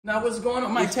Now what's going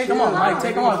on? Mike, take them off. Mike,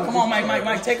 take them off. Come on,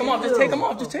 Mike, take them off. Just take them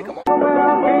off. Just take them off.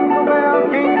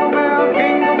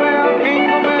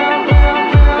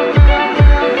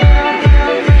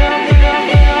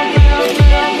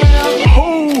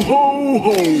 Ho, ho,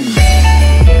 ho.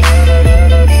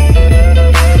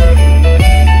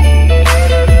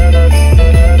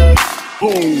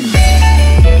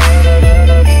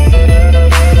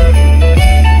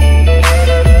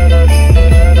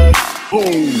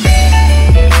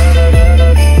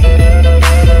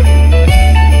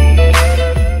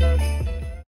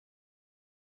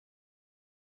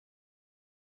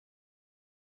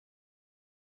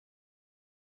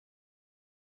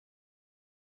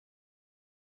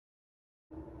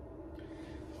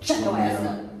 Shut your ass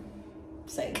up.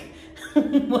 Sake.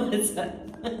 What is up?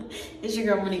 It's your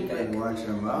girl Monique back. Watch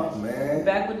your mouth, man.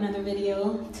 Back with another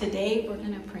video. Today we're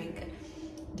gonna prank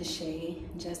Deshae,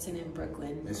 Justin, and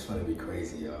Brooklyn. It's gonna be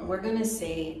crazy, y'all. We're gonna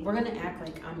act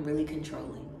like I'm really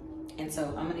controlling. And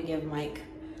so I'm gonna give Mike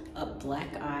a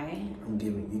black eye. You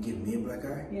giving me a black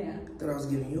eye? Yeah. I thought I was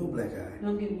giving you a black eye. No,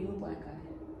 I'm giving you a black eye.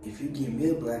 If you give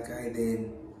me a black eye,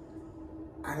 then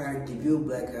I gotta give you a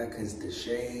black eye because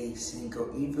Deshae,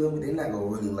 Cinco, you feel me? They're not gonna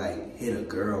really like hit a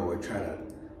girl or try to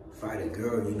fight a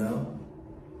girl, you know?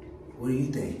 What do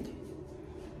you think?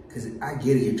 Because I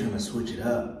get it, you're trying to switch it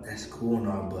up. That's cool and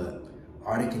all, but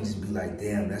Artie can just be like,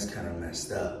 damn, that's kind of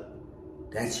messed up.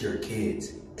 That's your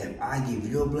kids. If I give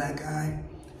you a black eye,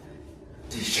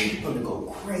 Deshae's gonna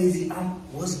go crazy. You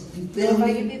feel If I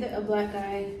me? give you a black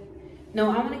eye,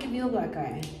 no, I'm gonna give you a black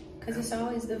eye. Because it's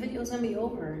always, the video's gonna be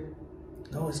over.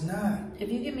 No, it's not. If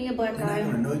you give me a black Then eye,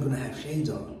 I'm gonna know you're gonna have shades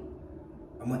on.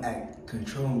 I'm gonna act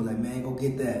control and be like, man, go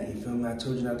get that. You feel me? I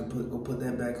told you not to go put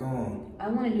that back on. I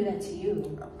want to do that to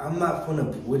you. I'm not gonna,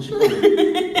 what you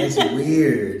That's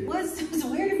weird. It's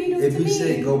weird if you do it If to you me.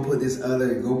 say go put this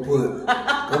other, go put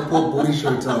booty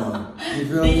shorts on. You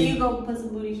feel Then me? you go put some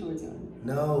booty shorts on.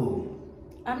 No.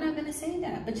 I'm not gonna say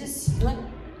that, but just let.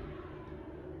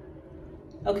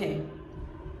 Okay.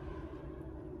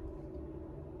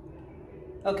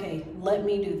 Okay, let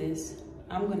me do this.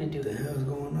 I'm gonna do What the it. hell's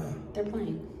going on? They're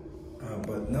playing.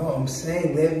 But no, I'm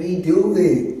saying let me do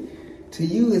it. To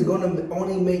you, it's gonna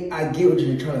only make. I get what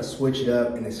you're trying to switch it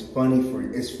up, and it's funny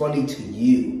to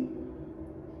you.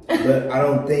 But I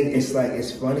don't think it's like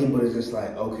it's funny, but it's just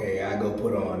like, okay, I go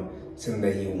put on something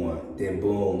that you want. Then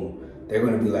boom, they're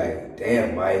gonna be like,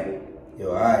 damn, Mike,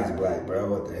 your eyes black, bro.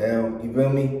 What the hell? You feel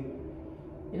me?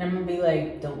 And I'm gonna be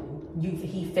like,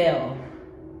 he fell.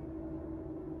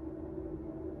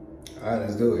 All right,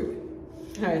 let's do it.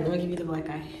 All right, let me give you the black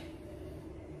eye.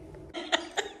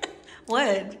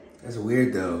 What? That's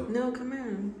weird though. No, come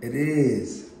on. It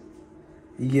is.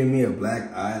 You give me a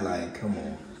black eye, like, come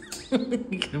on.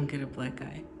 You don't get a black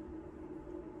eye.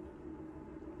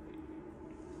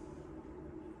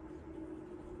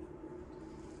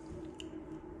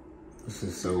 This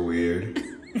is so weird.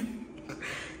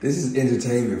 This is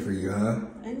entertainment for you, huh?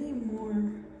 I need more.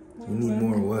 You need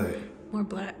more what? More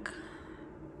black.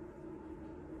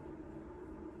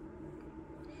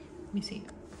 Let me see.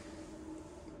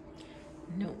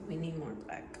 No, we need more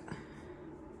black.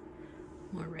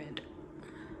 More red.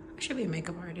 I should be a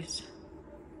makeup artist.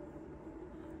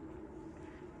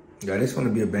 Yeah, this want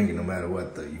to be a banger no matter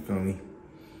what, though. You feel me?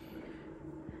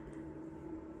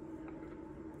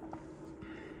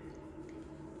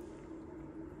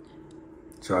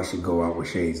 So I should go out with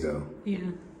shades, though. Yeah.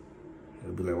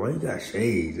 It'll be like, why you got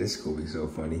shades? This is gonna be so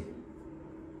funny.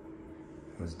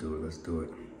 Let's do it. Let's do it.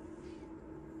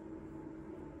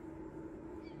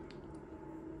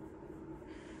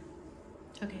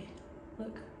 Okay,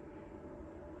 look.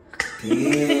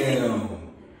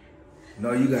 Damn.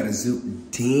 No, you gotta zoom.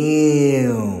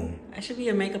 Damn. I should be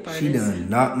a makeup artist. She done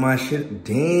knocked my shit.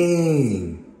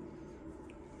 Dang.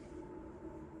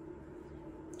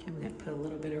 Okay, we gotta put a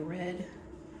little bit of red.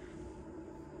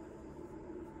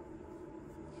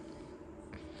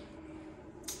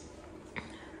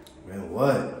 Man,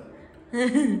 what?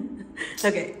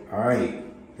 Okay. All right.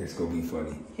 That's gonna be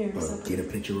funny. Here, But get a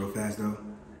picture real fast, though.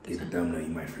 Get the thumbnail. You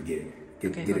might forget it.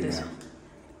 Get it now.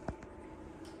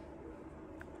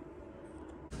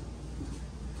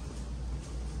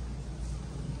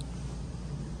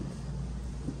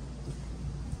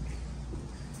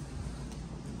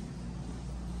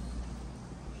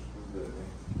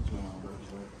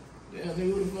 Damn,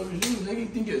 nigga, what the fuck is you? Nigga, you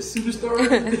think you're a superstar?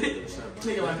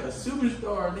 Nigga, like a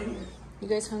superstar, nigga. You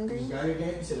guys hungry? You got your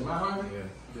game? You said, am I hungry? Yeah,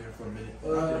 there for a minute.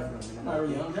 I'm not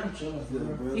really hungry. I'm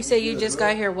chilling. You say you just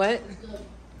got here what?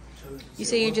 You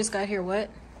say you just got here what?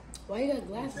 Why you got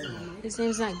glasses on? His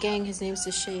name's not Gang, his name's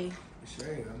Deshae.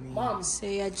 Shay, I mean, Mom.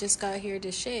 Say I just got here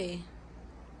to Shay.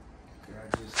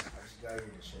 I just got here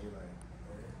to Shay.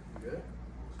 Like, You good?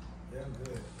 yeah, I'm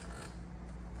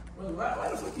good. Why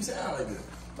the fuck you sound like this?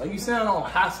 Like you sound all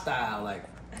hostile. Like,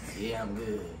 yeah, I'm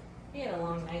good. He had a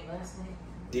long night last night.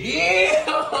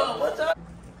 Damn. What's up?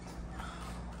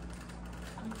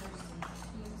 I'm thirsty.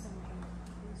 Can you use some drink,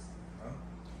 Huh?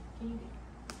 please? Can you?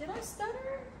 Did I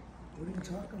stutter? What are you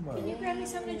talking about? Can you grab me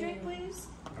something to drink, please?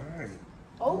 All right.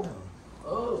 Oh.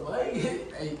 Oh, like,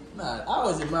 hey, nah, I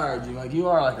always admired you. Like, you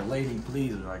are like a lady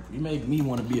pleaser. Like, you make me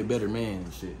want to be a better man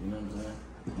and shit. You know what I'm saying?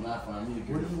 When I find me a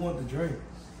girl. What do you want to drink?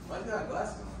 Why you got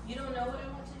glasses on? You don't know what I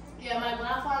want to drink? Yeah, like when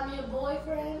I find me a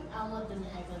boyfriend, I want them to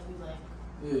act like we like.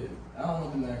 Yeah, I don't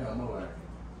want them to act like no acting.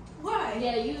 Why?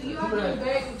 Yeah, you are being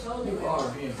very controlling. People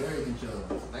are being very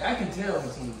controlled. Like, I can tell when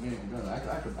someone's being controlled.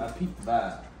 I peep the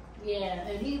vibe. Yeah,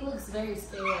 and he looks very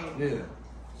scared. Yeah.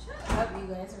 Shut up, you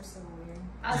guys are so weird.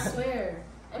 I swear.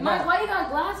 And Mike, why you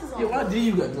got glasses on? Yeah, why do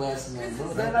you got glasses on, bro?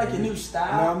 Is that like your new No,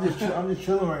 style? I'm just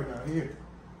chilling right now. Here.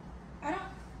 I don't.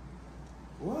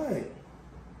 What?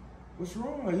 What's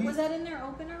wrong? Was that in there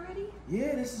open already?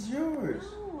 Yeah, this is yours.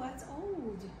 No, that's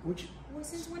old. Which? Well,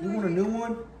 since when You do I want a drink? new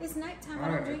one? It's nighttime. All I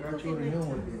right, don't drink I got Coke you at a new nighttime.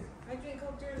 one then. I drink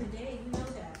Coke during the day. You know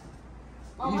that.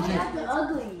 Oh, why you acting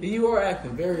ugly? You are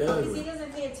acting very Because he ugly.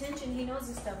 doesn't pay attention. He knows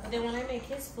this stuff. But then when I make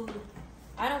his food,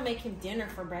 I don't make him dinner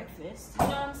for breakfast. You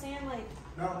know what I'm saying? Like,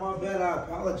 Not my bad. I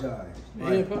apologize. Yeah,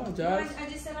 Like, apologize. I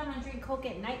just said I'm gonna drink Coke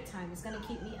at nighttime. It's gonna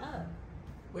keep me up.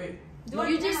 Wait. No,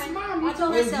 you just smart. You I'll do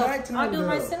told it It's myself. nighttime, I'll do it though.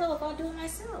 myself. I'll do it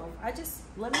myself. I just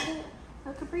let me get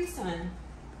a Capri Sun.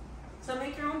 So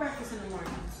make your own breakfast in the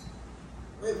morning.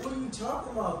 wait, what are you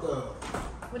talking about though?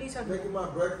 What are you talking about? Making my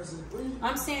breakfast and what are you?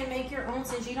 I'm saying make your own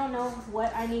since you don't know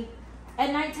what I need.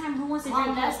 At nighttime, who wants to Mom,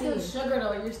 drink that's coffee? still sugar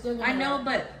though. You're still gonna. I know,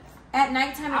 but at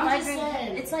nighttime, if I'm I just drink,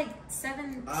 saying. it's like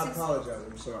 7, I 6. apologize.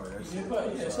 I'm sorry. That's Yeah,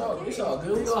 but yeah, it's all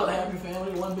good. We all a happy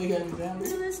family, one big happy family.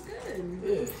 No, that's good.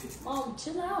 Yeah. Mom,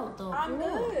 chill out though. I'm for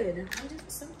real. good. I'm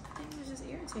just some things are just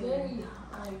irritating. Very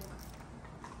like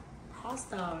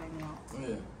hostile right now.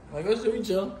 Yeah. Like, let's do, we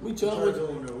chill. We What chill. y'all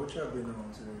doing though? What y'all been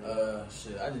on today?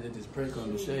 Shit, I just did this prank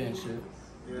on the Shay and shit.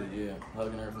 Yeah,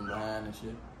 hugging her from behind and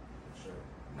shit. Sure.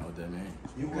 You know what that means?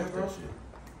 You good, Watch bro? that shit.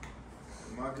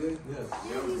 Am I good? Yeah,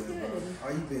 Yeah, he's good. How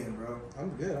you been, bro? I'm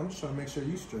good. I'm just trying to make sure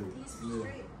you straight. He's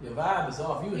straight. Your vibe is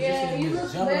off. You was Yeah, just in you here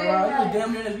look jumping very around.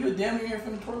 nice. You was damn near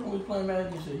from the twerk when we was playing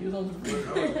Magic and shit. You was on the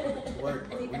free. Work,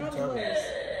 bro. He What you probably talking was.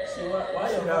 So why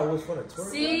about? your That vibe? was for the twerk. What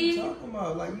See? you talking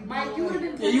about? Like you. Mike, you would have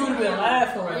been. Yeah, you would have been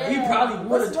laughing right now. He Yeah. probably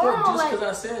would have What's twerked wrong? just Like, because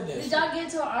I said that Did shit. y'all get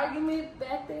into an argument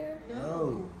back there?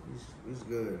 No, it's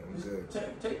good. I'm good.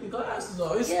 Take the glasses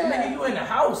off. It's, Yeah. Nigga, you in the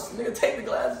house. Nigga, take the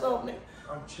glasses off, nigga.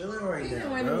 I'm chilling right He's now, been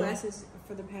wearing bro. glasses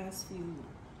for the past few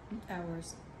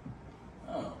hours.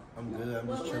 Oh. I'm good. I'm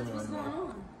just chilling What's right going now.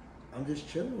 on? I'm just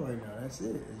chilling right now. That's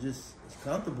it. It's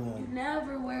comfortable. You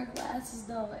never wear glasses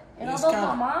though. And It's are those my kinda-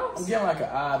 I'm mom's? getting like an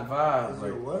odd vibe. Is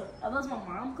Like, it what? Are those my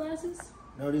mom's glasses?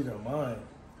 No, these are mine.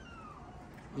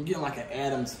 I'm getting like an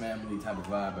Addams Family type of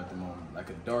vibe at the moment. Like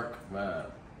a dark vibe.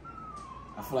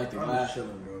 I feel like the I'm glass. just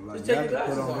chilling, bro. Like Just take y'all your can put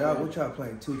glasses on. off, Y'all, man. what y'all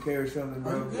playing? 2K or something,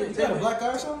 bro? You got a black eye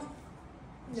or something?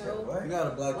 You said No. what? You got a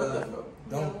black What the eye. fuck?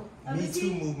 Don't. No. Me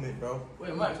Too movement, bro.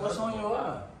 Wait, Mike, what's on your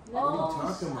eye? What are you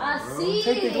talking about, I bro? see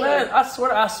Take the it. glass.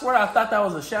 I swear, I thought that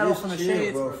was a shadow Just from the chill,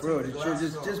 shades. bro. For real, Take the just chill.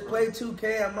 glasses Just off, play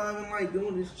 2K. I'm not even like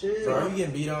doing this. Chill. Bro, are you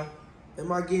getting beat on?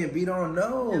 Am I getting beat on?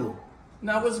 No.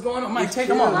 Now what's going on? Mike, Just take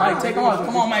them chill. off. Mike, take them off.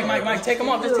 Come on, Mike, Just Mike, take them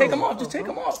off. Just take them off. Just take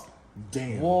them off.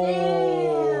 Damn.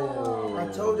 Whoa. I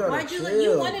told y'all Why'd to you? chill,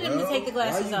 You wanted him to bro. take the Why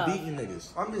glasses you off. beating niggas?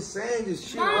 I'm just saying, just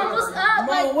chill. Mom, what's up?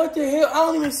 Bro, Like, what the hell? I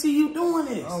don't even see you doing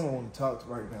this. I don't want to talk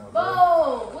right now, bro.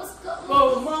 Bo, what's going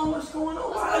Bro, Mom, what's going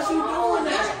on? Why is you doing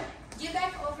that? Get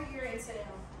back over here and sit down.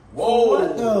 Whoa.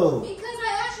 What though? Because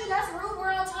I asked you, that's rude.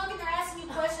 We're all talking. They're asking you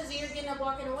questions, and you're getting up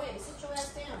walking away. Sit your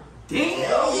ass down.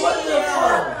 Damn, what the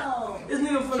fuck? This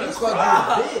nigga She finna just called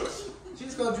cry. you a bitch. She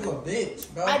just called you a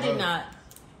bitch, bro. I did not.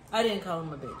 I didn't call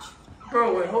him a bitch.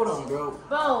 Bro, wait, hold on, bro.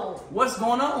 Bo, What's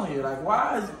going on here? Like,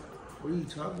 why is... What are you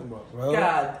talking about, bro?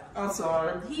 God, I'm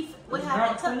sorry. What It's happened?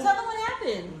 not Tell cool. them what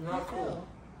happened. It's not cool.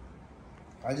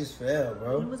 I just fell, He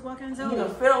bro. was walking his You own.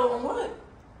 done fell on what? I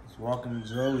was walking with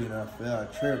Zoe and I fell. I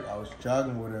tripped. I was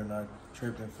jogging with her and I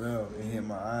tripped and fell. It hit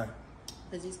my eye.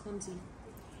 Because he's clumsy.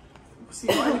 See,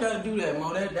 why you gotta do that,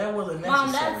 Mo? That wasn't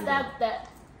necessary. Mom, though. that.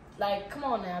 Like, come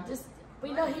on now. Just,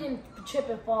 we know he didn't trip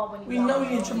and fall when he We was know on you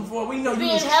didn't the trip road. before. We know You're you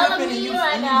being was hella tripping and mean you,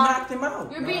 right and you now. knocked him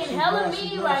out. You're being She's hella good, she's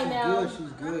mean good, right she's now. Good,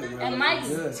 she's good. And Mike's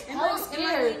good. hella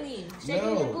scared. mean? Shaking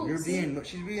his No, boots.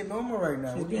 she's being normal right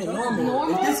now. She's What you being talking normal.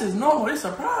 about? If this is normal, it's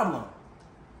a problem.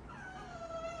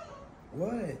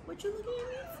 What? What you looking at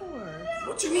me for?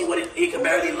 What you mean? He can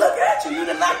barely look at you. You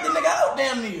done knocked the nigga out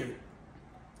damn near.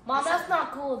 Mom, that's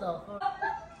not cool though.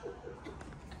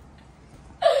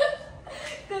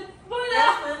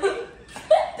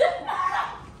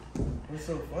 What's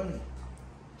so funny?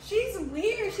 She's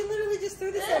weird. She literally just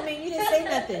threw this at me and you didn't say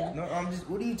nothing. No, I'm just.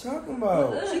 What are you talking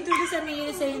about? She threw this at me and you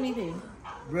didn't say anything.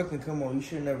 Brooklyn, come on. You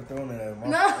should have never thrown that at me.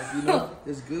 No. Like, you know,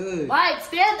 it's good. Mike,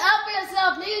 stand up for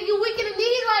yourself, nigga. You weak in the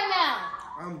knees right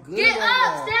now. I'm good. Get right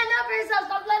up, now. stand up for yourself.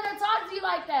 Stop letting her talk to you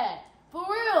like that. For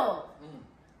real.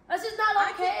 That's just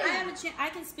not okay. I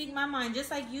can speak my mind just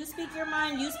like you speak your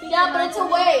mind. You speak. Yeah, your but mind it's a to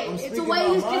me. way. I'm It's a speaking way my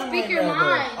you mind can speak right your now, though.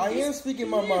 mind. I am speaking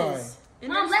my mind.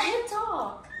 And Mom, that's- let him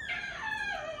talk.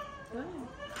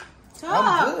 Talk.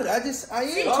 I'm good. I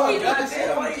am talking.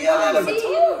 goddamn, why you yelling at me? See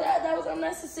you? That was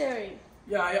unnecessary.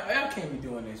 Y'all can't be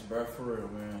doing this, bro. For real,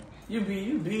 man. You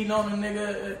beating on a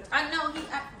nigga. I know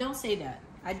don't say that.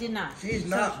 I did not. She's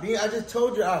not being. I just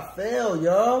told you I fell,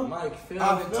 yo. Mike, fell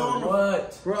I into fell.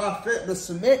 what? Bro, I fell the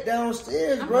cement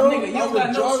downstairs, Bro, bro. nigga, you I don't was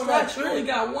got no jogging like scratch. You only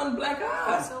got one black It's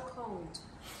eye. so cold.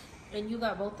 And you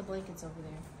got both the blankets over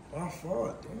there. My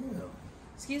fault. Damn.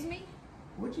 Excuse me?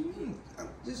 What you mean?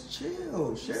 Just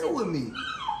chill. Share with me.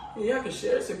 Yeah, I can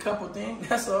share. It's a couple things.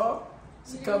 That's all.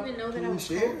 It's You a didn't couple. even know that Can I we was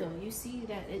share? cold though. You see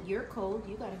that you're cold.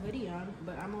 You got a hoodie on,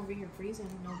 but I'm over here freezing,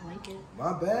 no blanket.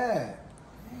 My bad.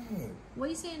 Dang. What are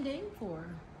you saying dang for?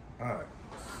 Alright.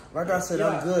 Like I said,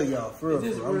 I'm good, y'all. For real, Is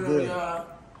this for real. I'm real, good.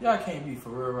 y'all can't be for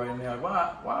real right now.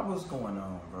 Why? What's going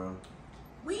on, bro?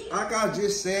 Like I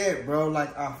just said, bro,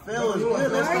 like I fell as Why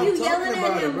good. Let's Why are stop you talking yelling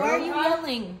about at it, him? bro. Why are you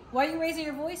yelling? Why are you raising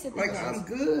your voice at Like this? I'm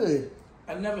good.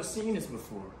 I've never seen this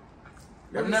before.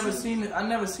 I've never seen it. I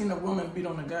never seen a woman beat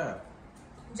on a guy.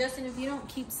 Justin, if you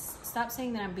don't stop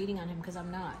saying that I'm beating on him because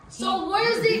I'm not. So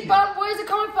where's it from? Where's it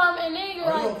coming from? And then you're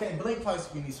Are you like, okay? Blink twice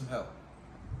if you need some help.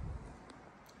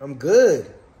 I'm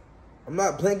good. I'm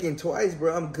not blinking twice,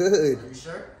 bro. I'm good. Are you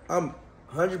sure? I'm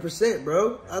 100%,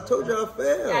 bro. I told you I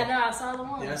fell. yeah, no, I saw the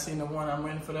one. Yeah, I seen the one. I'm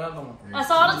waiting for the other one. I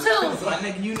saw the two. Like,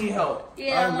 nigga, you need help.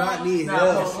 Yeah, I'm not needing Nah,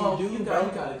 help. hold on, you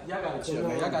gotta y'all gotta chill,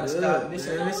 man. Y'all gotta stop.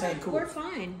 This ain't cool. We're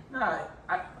fine. Nah,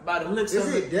 by the looks Is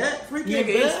of it that freaking nigga,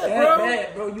 it's bad, that bro?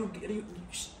 bad, bro. You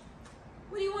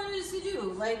What do you want us to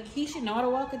do? Like, he should know how to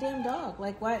walk a damn dog.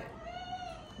 Like, what?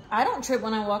 I don't trip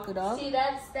when I walk a dog. See,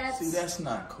 that's. see, that's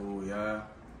not cool, y'all.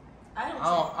 I don't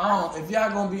I don't. If y'all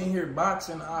gonna be in here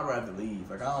boxing, I'd rather leave.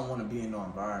 Like, I don't want to be in no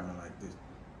environment like this.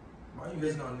 Why you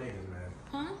hitting on niggas, man?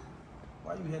 Huh?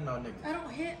 Why you hitting on niggas? I don't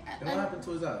hit. And what happened to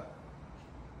his eye?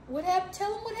 What happened?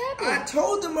 Tell him what I happened.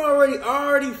 told them already. I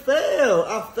already fell.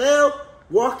 I fell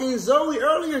walking Zoe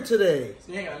earlier today.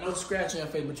 So you ain't got no scratch on your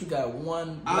face, but you got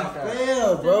one I black eye.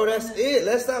 fell, bro. That's it.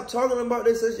 Let's stop talking about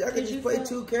this. I can Did just you play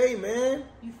fell? 2K, man.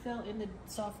 You fell in the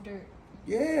soft dirt.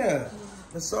 Yeah.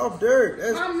 The soft dirt.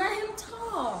 That's Mom, let him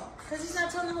talk. Because he's not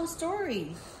telling the whole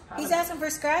story. He's asking for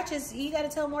scratches. You got to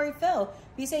tell him where he fell.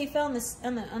 If you say he fell on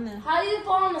the How do you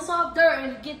fall on the soft dirt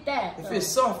and get that? If though? it's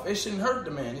soft, it shouldn't hurt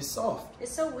the man. It's soft.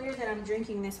 It's so weird that I'm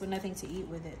drinking this with nothing to eat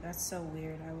with it. That's so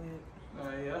weird. I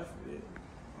would. Yeah, I feel it.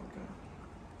 Okay.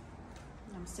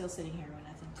 I'm still sitting here with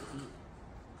nothing to eat.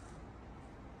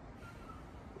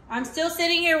 I'm still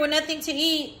sitting here with nothing to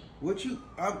eat. what you.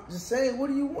 I'm just saying. What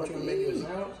do you want You to wanna make eat? this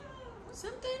out?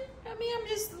 Something. I mean, I'm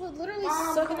just literally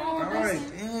Mom, sucking come on on. All this.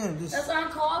 right, damn. Just. That's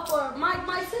uncalled for.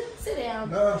 Mike, sit down.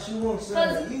 No, she wants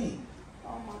something to eat.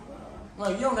 Oh my god.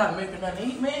 Like, you don't gotta make her nothing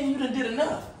to eat, man. You done did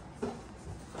enough.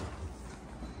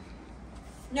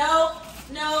 No,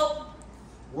 no.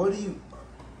 What do you?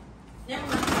 Never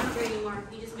mind. I'm not hungry anymore.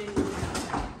 You just made me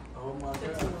mad. Oh my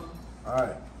Took god. too long. All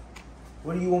right.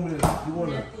 What do you want me to? You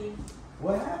want to? Nothing.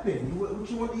 What happened? What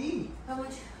you want to eat? How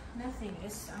much? Nothing.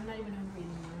 I'm not even hungry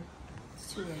anymore.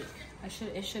 It's too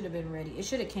late. It should have been ready. It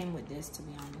should have came with this, to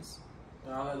be honest.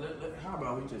 How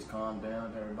about we just calm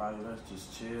down, everybody? Let's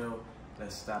just chill.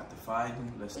 Let's stop the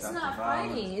fighting. Let's It's stop not the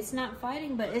violence. fighting. It's not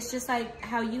fighting, but it's just like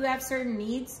how you have certain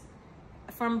needs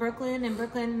from Brooklyn, and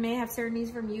Brooklyn may have certain needs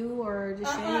from you or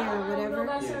Deshae or whatever.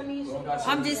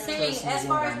 I'm just saying, as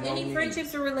far as any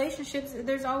friendships or relationships,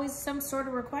 there's always some sort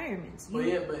of requirements. But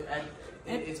yeah,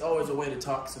 it's always a way to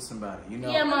talk to somebody, you know?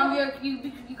 Yeah, Mom,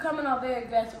 you coming off very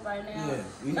aggressive right now. Yeah,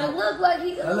 you Like, know. look like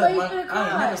he's Now, like look, he's gonna I ain't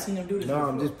cry. never seen him do this No, before.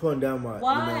 I'm just putting down my.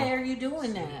 Why are you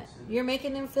doing that? You're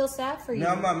making them feel sad for you. No,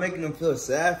 I'm not making them feel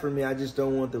sad for me. I just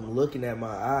don't want them looking at my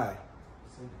eye.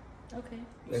 Okay.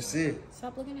 That's it.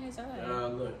 Stop looking at his eye.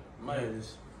 Look, Mike,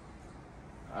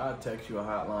 I'll text you a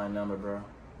hotline number, bro.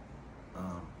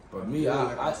 But me,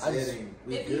 I just,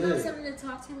 if you have something to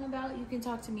talk to him about, you can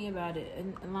talk to me about it,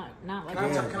 and not like.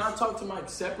 Can I talk to Mike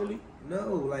separately?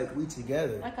 No, like we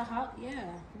together. Like a hot, yeah.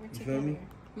 We're You together. feel me?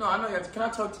 No, I know. Can I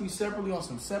talk to you separately on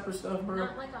some separate stuff, bro?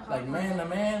 Not like a hot Like man to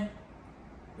man.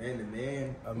 Man to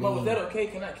man. I mean, Mo, is that okay?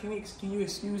 Can you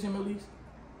excuse him at least?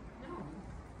 No.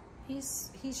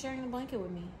 He's sharing the blanket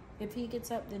with me. If he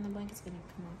gets up, then the blanket's gonna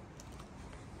come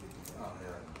up. Oh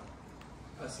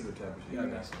yeah. I see what type of shit. I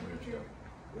got some weird stuff.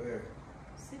 where?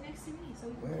 Sit next to me, so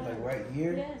we can. Where? play. Like right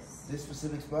here? Yes. This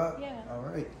specific spot? Yeah. All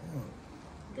right.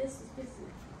 This is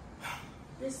business.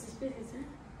 This is business, huh?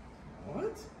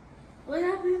 What? What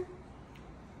happened?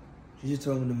 She just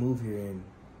told me to move here and,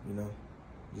 you know,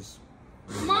 just.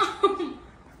 Mom!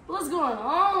 What's going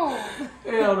on?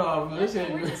 Hell no, man. This We're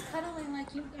ain't. just cuddling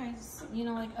like you guys,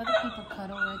 like other people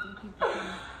cuddle, regular people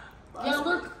cuddle. Yo,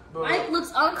 look. Mike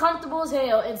looks uncomfortable as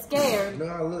hell and scared. No,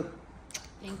 I look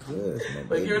Thank you. good. It's my Like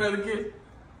baby. you're another kid.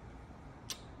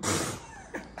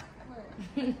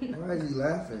 Why is he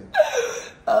laughing?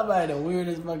 I'm like the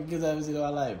weirdest fucking kids I've ever seen in my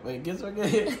life. Wait, kids are good.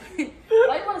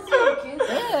 Why you want to see your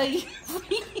kids?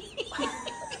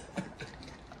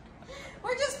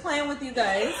 We're just playing with you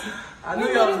guys. I knew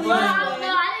y'all was No, funny.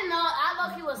 I didn't know. I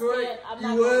low-key was scared. I'm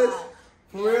not You gonna was? lie.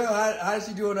 For real? How's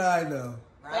she doing the eye though?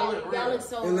 Y'all look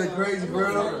so It look real. crazy, It bro.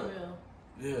 looks so real.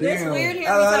 Yeah. It's weird hearing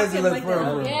How you does talk it to him look like for that.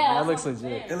 him? Yeah, That looks that's what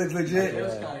I'm legit. It looks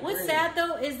legit. What's sad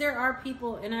though is there are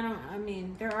people,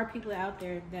 and there are people out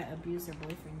there that abuse their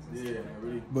boyfriends and Yeah, stuff like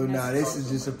really. that. But nah, this is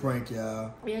just a prank,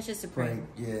 y'all. Yeah, it's just a prank.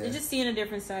 Yeah. You're just seeing a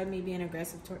different side, me being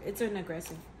aggressive. It's an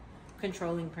aggressive,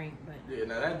 controlling prank, but Yeah,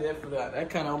 now that definitely that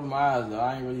kind of opened my eyes though.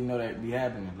 I ain't really know that be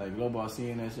happening. Like low ball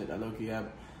seeing that shit, that low key happen.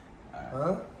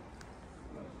 Huh?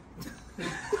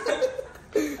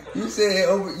 You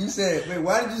said, wait,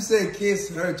 why did you say kiss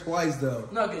her twice though?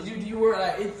 No, cause you were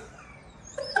like it.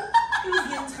 he was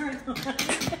getting turned on.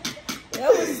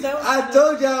 I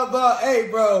told y'all about, hey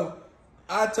bro,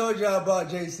 I told y'all about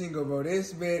Jay Single, bro.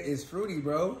 This man is fruity,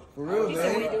 bro. For real,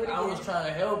 man. I was trying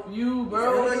to help you,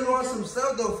 Bro, bro. you want some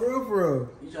stuff though, for real.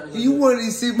 trying to You wanted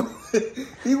to see,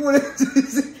 he wanted to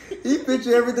see, he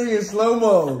pictured everything in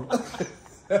slow-mo.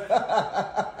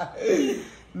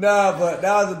 Nah, but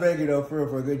that was a banger though, for real,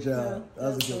 for a good job. That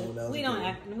was a good one. That was We a don't good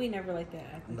act. We never like that.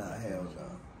 Act like Nah, that. hell no.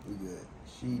 We good.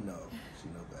 She know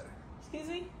better. Excuse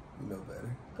me. You know better.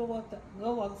 Go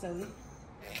walk, Zoe.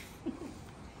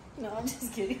 No, I'm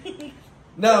just kidding.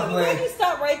 No, Why man. you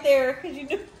stop right there? Cause you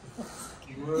do.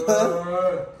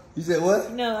 You said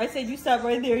what? No, I said you stop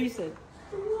right there. You said.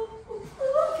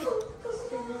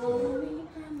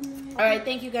 All right,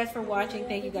 thank you guys for watching.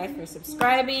 Thank you guys for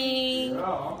subscribing.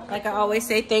 Like I always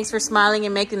say, thanks for smiling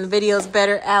and making the videos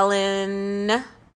better, Alan.